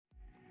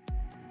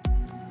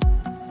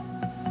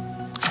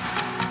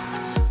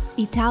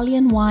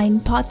Italian Wine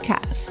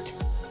Podcast.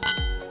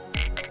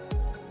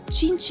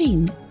 Chin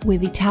Chin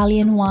with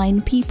Italian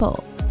wine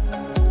people.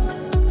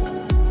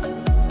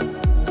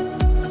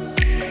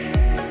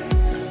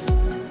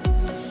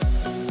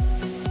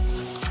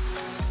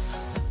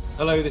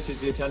 Hello, this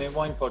is the Italian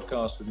Wine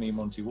Podcast with me,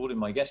 Monty Waldin.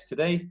 My guest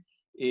today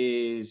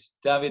is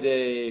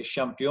Davide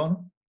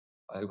Champion,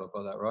 I hope I've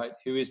got that right,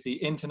 who is the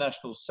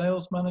International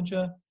Sales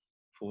Manager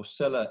for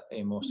Sella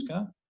e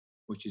Mosca,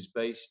 which is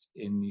based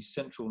in the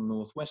central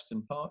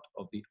northwestern part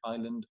of the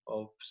island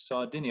of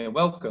Sardinia.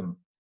 Welcome.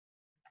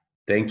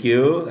 Thank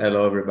you.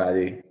 Hello,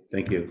 everybody.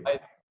 Thank you. Hi,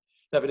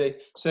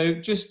 Davide. So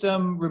just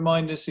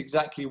remind us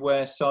exactly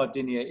where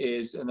Sardinia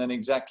is and then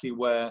exactly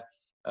where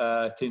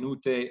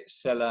Tenute,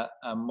 Sella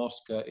and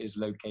Mosca is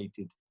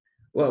located.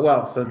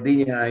 Well,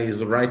 Sardinia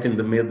is right in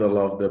the middle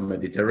of the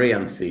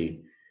Mediterranean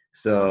Sea,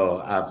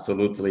 so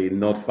absolutely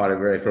not far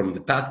away from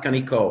the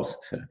Tuscany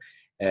coast,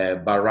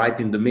 but right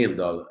in the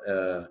middle,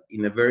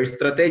 in a very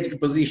strategic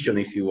position,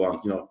 if you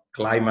want,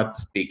 climate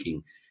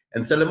speaking.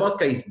 And Sella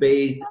Mosca is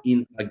based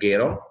in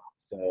Alghero,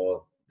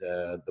 so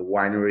the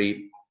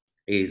winery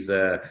is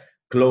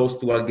close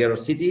to Alghero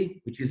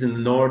city, which is in the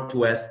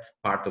northwest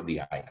part of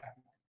the island.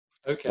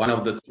 Okay. One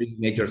of the three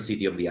major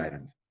cities of the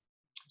island.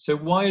 So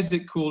why is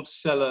it called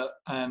Sella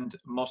and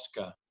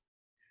Mosca?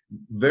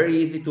 Very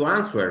easy to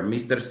answer.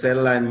 Mr.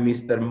 Sella and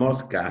Mr.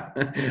 Mosca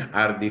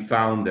are the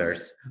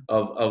founders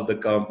of the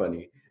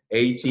company.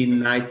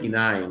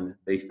 1899,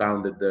 they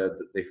founded the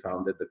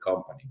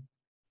company.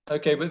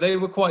 Okay, but they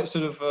were quite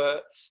sort of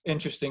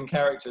interesting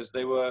characters.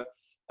 They were,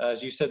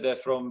 as you said, they're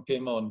from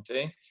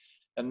Piemonte,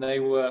 and they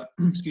were,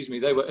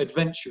 they were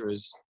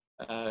adventurers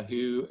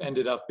who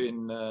ended up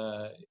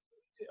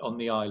on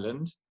the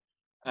island,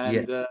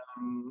 and Yeah.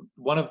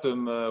 one of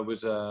them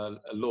was a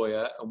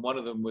lawyer, and one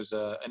of them was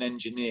an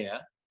engineer.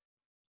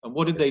 And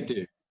what did they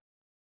do?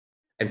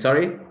 I'm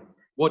sorry?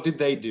 What did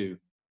they do?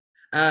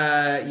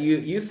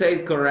 You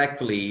said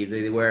correctly.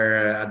 They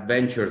were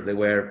adventurers. They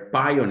were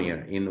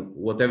pioneer in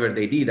whatever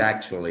they did,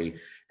 actually,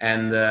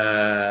 and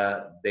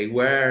they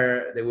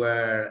went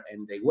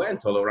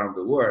all around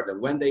the world. And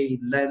when they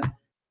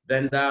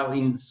landed out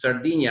in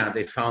Sardinia,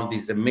 they found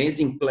this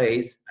amazing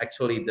place.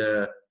 Actually,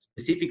 the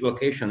specific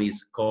location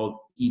is called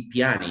I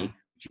Piani.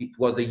 It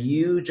was a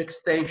huge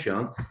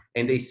extension,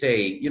 and they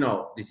say,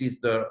 this is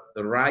the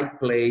right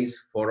place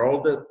for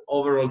all the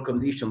overall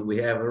conditions we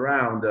have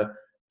around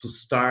to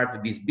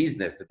start this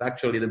business. That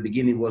actually the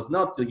beginning was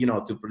not to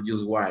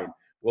produce wine.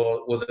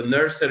 Well, was a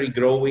nursery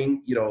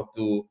growing,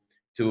 to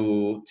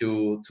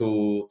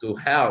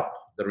help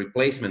the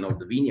replacement of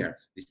the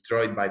vineyards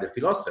destroyed by the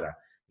Phylloxera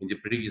in the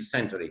previous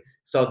century.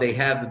 So they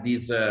had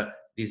this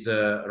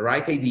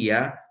right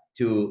idea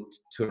to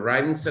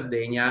arrive in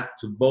Sardinia,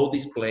 to buy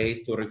this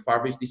place, to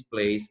refurbish this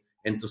place,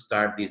 and to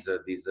start this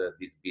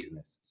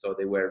business. So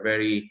they were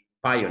very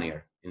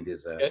pioneer in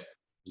this. Okay.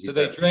 So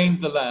they drained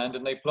the land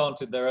and they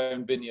planted their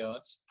own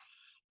vineyards,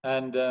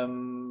 and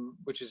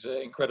which is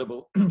an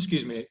incredible,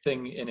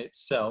 thing in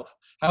itself.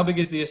 How big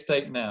is the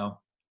estate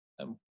now?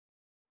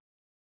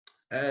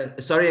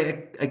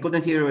 Sorry, I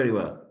couldn't hear very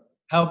well.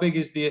 How big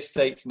is the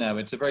estate now?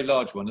 It's a very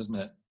large one, isn't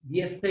it?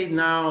 The estate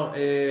now,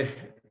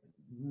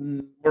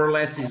 more or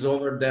less, is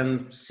over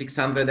than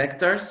 600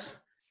 hectares.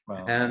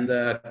 Wow. And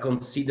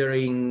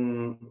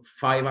considering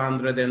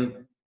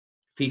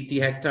 550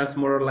 hectares,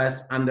 more or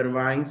less, under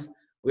vines,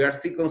 we are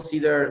still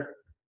considered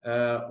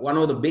one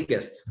of the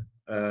biggest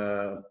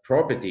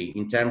property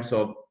in terms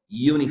of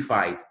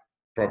unified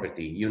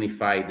property,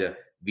 unified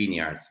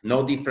vineyards.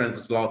 No different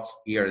slots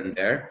here and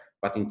there,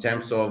 but in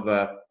terms of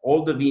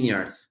all the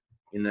vineyards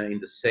in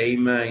the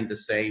same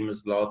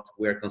slot,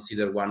 we are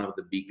considered one of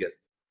the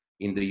biggest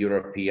in the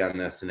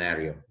European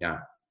scenario.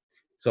 Yeah,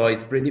 so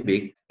it's pretty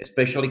big,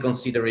 especially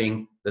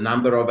considering the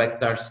number of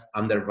hectares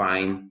under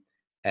vine.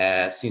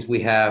 Since we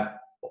have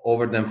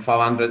over than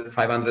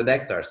 500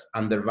 hectares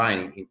under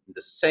vine in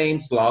the same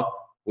slot,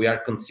 we are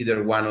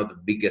considered one of the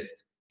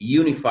biggest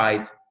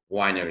unified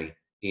winery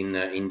in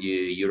the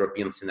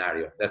European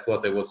scenario. That's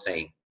what I was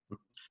saying.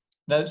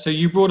 Now, so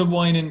you brought a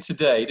wine in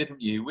today,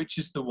 didn't you? Which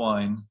is the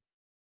wine?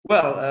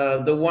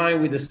 Well, the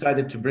wine we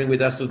decided to bring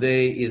with us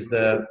today is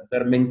the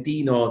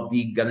Vermentino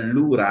di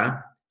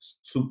Gallura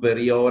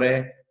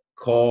Superiore,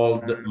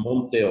 called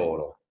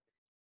Monteoro,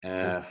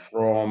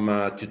 from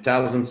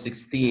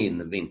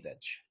 2016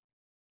 vintage.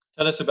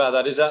 Tell us about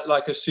that. Is that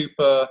like a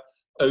super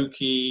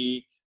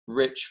oaky,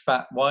 rich,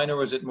 fat wine,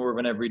 or is it more of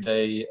an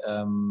everyday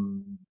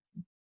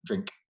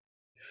drink?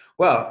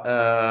 Well,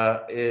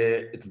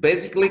 it's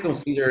basically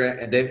considered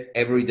an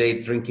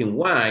everyday drinking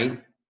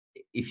wine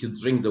if you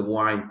drink the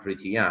wine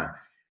pretty young.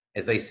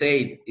 As I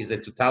said, it's a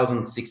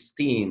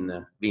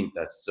 2016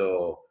 vintage,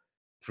 so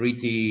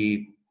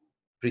pretty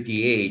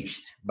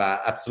aged,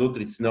 but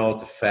absolutely it's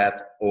not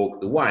fat oak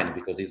wine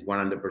because it's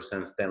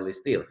 100% stainless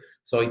steel.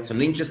 So it's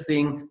an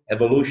interesting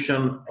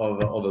evolution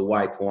of a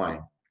white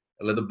wine,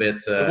 a little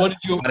bit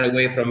far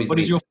away from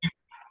its.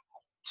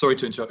 Sorry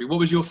to interrupt you.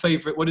 What is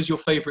your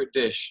favorite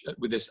dish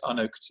with this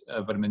unoaked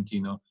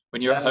Vermentino?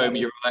 When you're at home,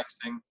 you're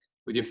relaxing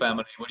with your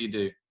family, what do you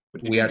do?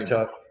 What do you We are think?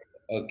 talking.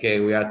 Okay,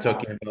 we are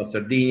talking about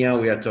Sardinia.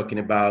 We are talking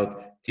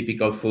about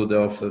typical food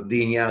of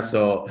Sardinia.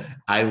 So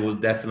I will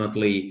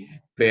definitely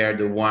pair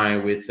the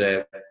wine with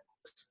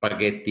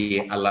spaghetti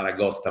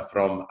all'aragosta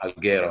from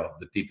Alghero.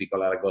 The typical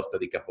aragosta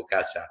di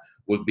Capocaccia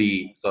would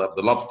be sort of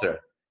the lobster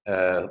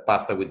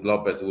pasta with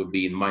lobster would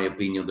be, in my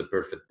opinion, the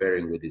perfect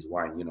pairing with this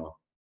wine. You know.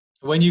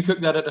 When you cook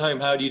that at home,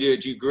 how do you do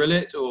it? Do you grill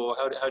it, or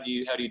how do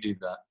you do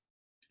that?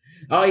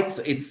 Oh,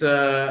 it's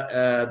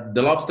the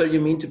lobster you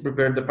mean to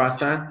prepare the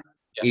pasta?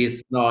 Yeah.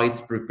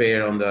 It's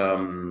prepared on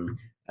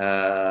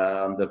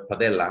the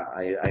padella.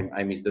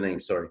 I missed the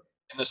name. Sorry.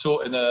 In the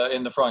salt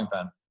in the frying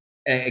pan.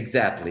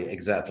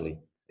 Exactly.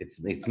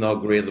 It's not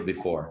grilled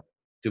before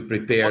to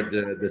prepare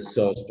the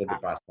sauce for the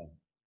pasta.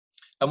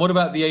 And what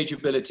about the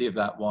ageability of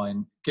that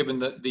wine? Given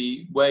that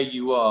the where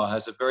you are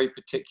has a very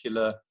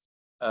particular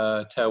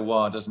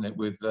terroir, doesn't it,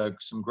 with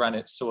some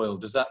granite soil?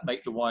 Does that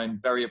make the wine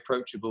very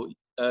approachable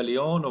early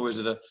on, or is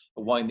it a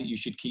wine that you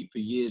should keep for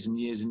years and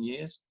years and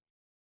years?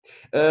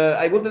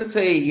 I wouldn't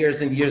say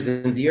years and years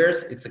and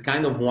years. It's a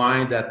kind of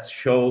wine that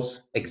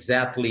shows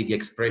exactly the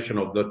expression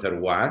of the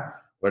terroir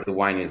where the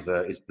wine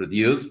is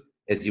produced.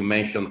 As you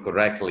mentioned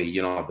correctly,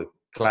 you know, the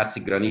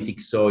classic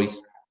granitic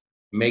soils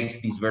makes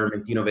this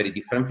Vermentino very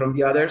different from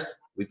the others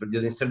we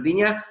produce in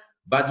Sardinia.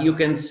 But you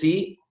can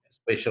see,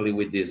 especially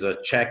with this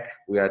check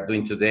we are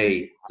doing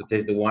today to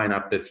taste the wine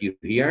after a few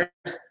years,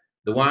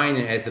 the wine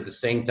has at the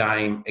same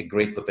time a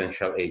great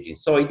potential aging.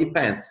 So it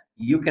depends.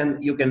 You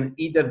can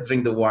either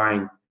drink the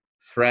wine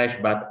fresh,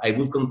 but I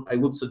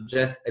would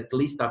suggest at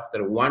least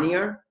after 1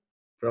 year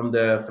from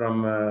the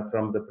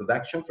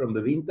production, from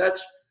the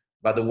vintage.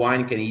 But the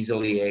wine can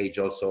easily age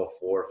also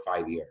 4 or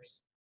 5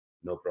 years,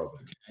 no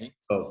problem. Okay.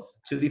 So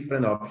 2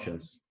 different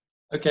options.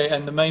 Okay,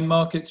 and the main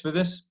markets for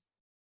this?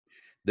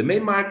 The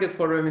main market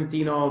for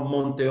Vermentino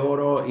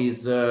Monteoro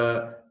is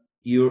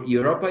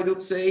Europe, I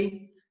would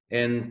say,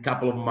 and a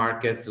couple of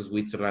markets,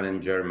 Switzerland and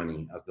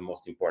Germany, as the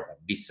most important.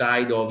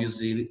 Beside,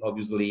 obviously,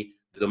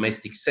 the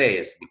domestic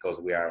sales, because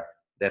we are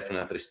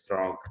definitely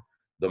strong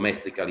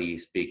domestically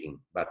speaking.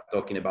 But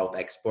talking about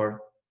export,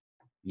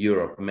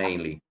 Europe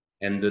mainly.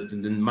 And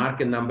the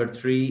market number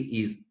 3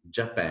 is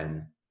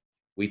Japan.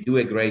 We do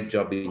a great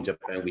job in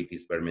Japan with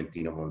this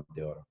Vermentino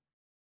Monteoro.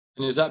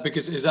 And is that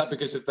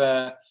because of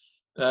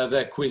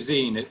their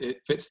cuisine?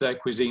 It fits their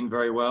cuisine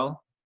very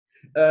well.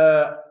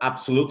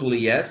 Absolutely,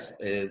 yes.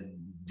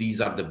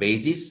 These are the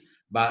basis.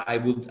 But I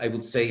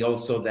would say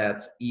also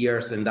that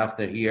years and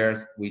after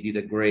years, we did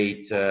a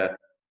great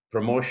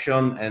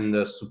promotion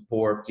and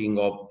supporting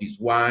of this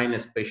wine,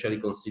 especially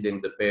considering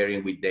the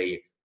pairing with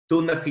the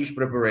tuna fish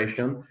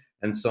preparation.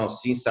 And so,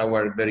 since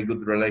our very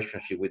good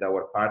relationship with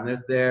our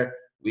partners there,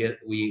 we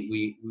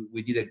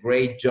did a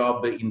great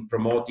job in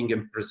promoting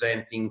and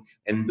presenting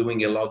and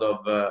doing a lot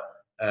of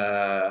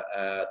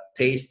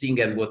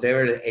tasting and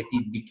whatever. It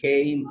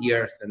became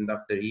years and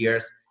after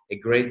years a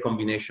great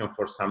combination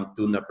for some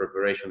tuna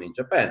preparation in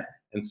Japan.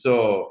 And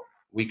so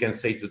we can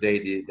say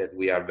today that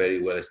we are very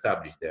well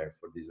established there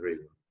for this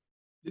reason.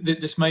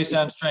 This may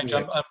sound strange.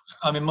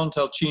 I'm in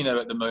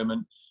Montalcino at the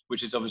moment,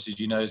 which is obviously, as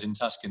you know, is in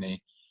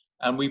Tuscany.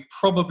 And we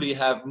probably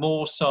have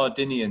more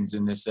Sardinians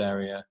in this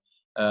area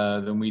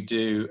than we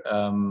do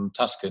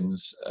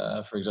Tuscans,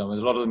 for example.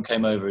 A lot of them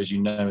came over, as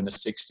you know, in the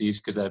 60s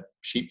because they're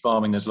sheep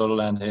farming. There's a lot of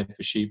land here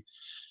for sheep.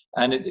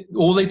 And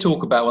all they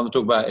talk about when they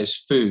talk about is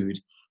food.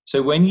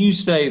 So when you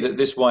say that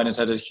this wine has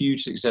had a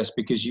huge success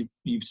because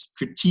you've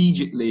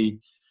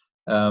strategically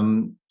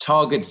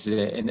targeted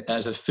it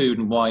as a food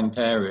and wine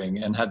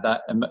pairing and had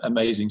that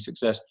amazing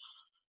success,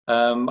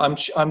 I'm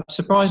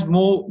surprised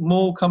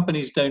more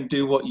companies don't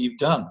do what you've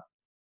done.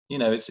 You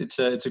know, it's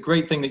a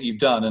great thing that you've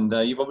done, and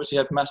you've obviously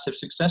had massive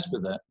success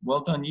with it. Well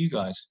done, you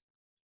guys.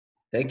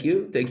 Thank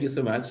you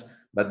so much.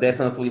 But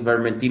definitely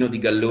Vermentino di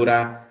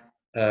Gallura,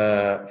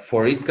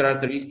 for its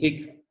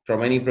characteristic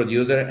from any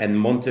producer, and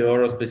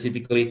Monteoro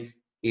specifically,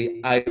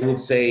 I would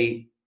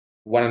say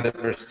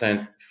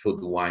 100%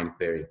 food wine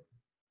pairing.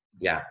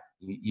 Yeah,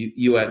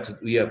 you have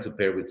to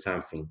pair with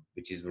something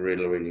which is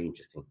really, really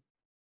interesting.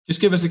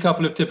 Just give us a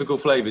couple of typical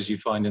flavors you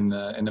find in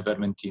the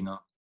Vermentino.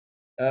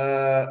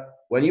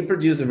 When you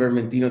produce a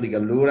Vermentino di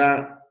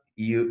Gallura,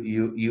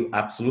 you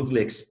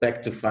absolutely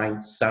expect to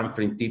find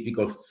something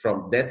typical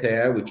from that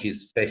area, which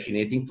is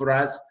fascinating for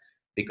us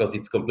because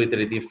it's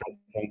completely different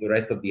from the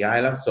rest of the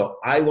island. So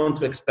I want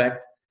to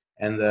expect,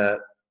 and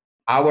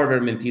our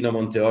Vermentino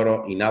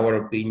Monteoro, in our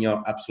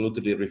opinion,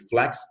 absolutely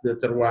reflects the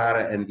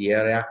terroir and the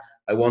area.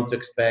 I want to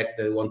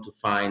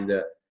find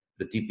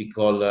the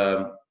typical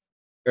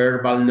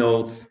herbal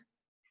notes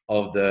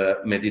of the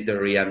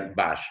Mediterranean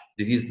bash.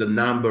 This is the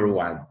number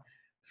one.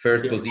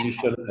 First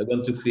position. I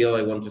want to feel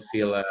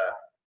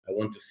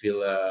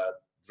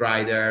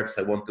dried herbs.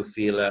 I want to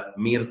feel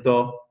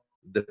myrto,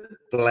 the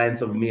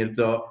plants of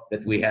myrto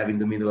that we have in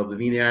the middle of the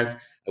vineyards.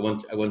 I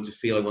want to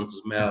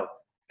smell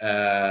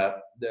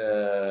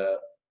the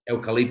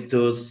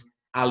eucalyptus,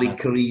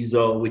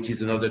 alicriso, which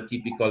is another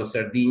typical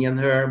Sardinian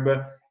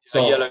herb.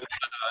 So yellow,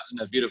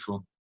 isn't it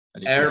beautiful?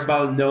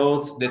 herbal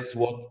notes, that's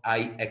what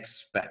I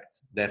expect,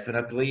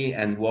 definitely,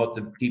 and what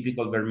the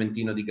typical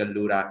Vermentino di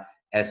Gallura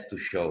has to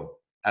show.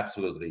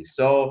 Absolutely.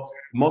 So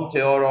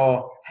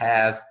Monteoro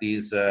has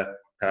these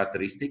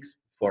characteristics,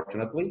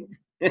 fortunately.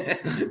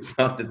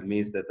 So that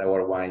means that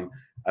our wine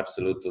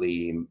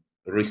absolutely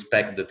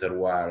respect the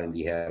terroir and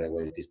the area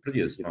where it is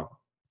produced, you know.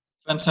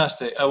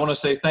 Fantastic. I want to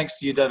say thanks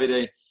to you,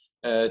 Davide,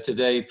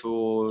 today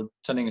for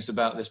telling us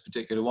about this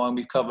particular wine.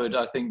 We've covered,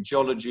 I think,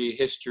 geology,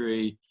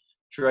 history,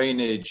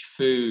 drainage,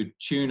 food,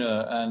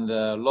 tuna, and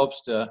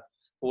lobster,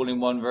 all in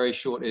one very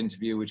short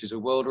interview, which is a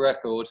world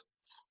record.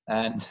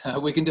 And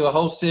we can do a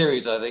whole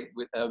series, I think,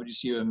 with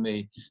just you and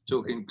me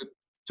talking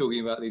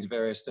about these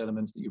various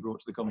elements that you brought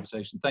to the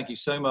conversation. Thank you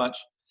so much,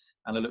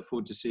 and I look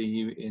forward to seeing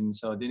you in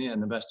Sardinia.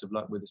 And the best of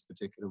luck with this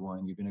particular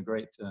wine. You've been a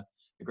great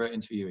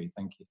interviewee.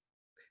 Thank you.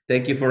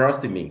 Thank you for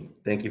hosting me.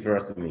 Thank you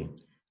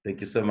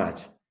so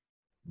much.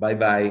 Bye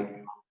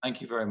bye.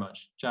 Thank you very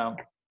much. Ciao.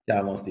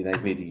 Ciao Monty,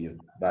 nice meeting you.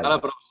 Bye. Alla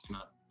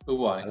prossima.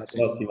 Uguale. Alla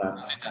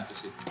prossima.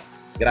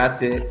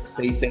 Grazie,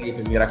 stay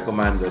safe, mi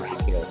raccomando.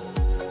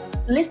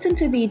 Listen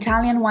to the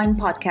Italian Wine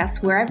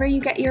Podcast wherever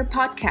you get your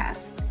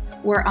podcasts.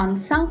 We're on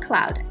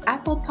SoundCloud,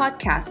 Apple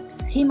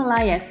Podcasts,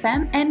 Himalaya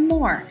FM, and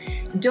more.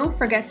 Don't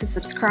forget to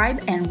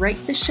subscribe and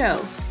rate the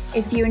show.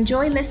 If you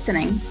enjoy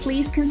listening,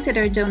 please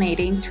consider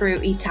donating through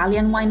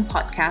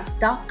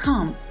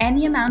ItalianWinePodcast.com.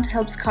 Any amount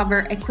helps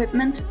cover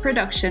equipment,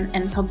 production,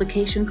 and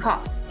publication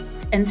costs.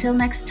 Until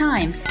next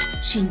time,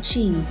 cin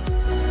cin.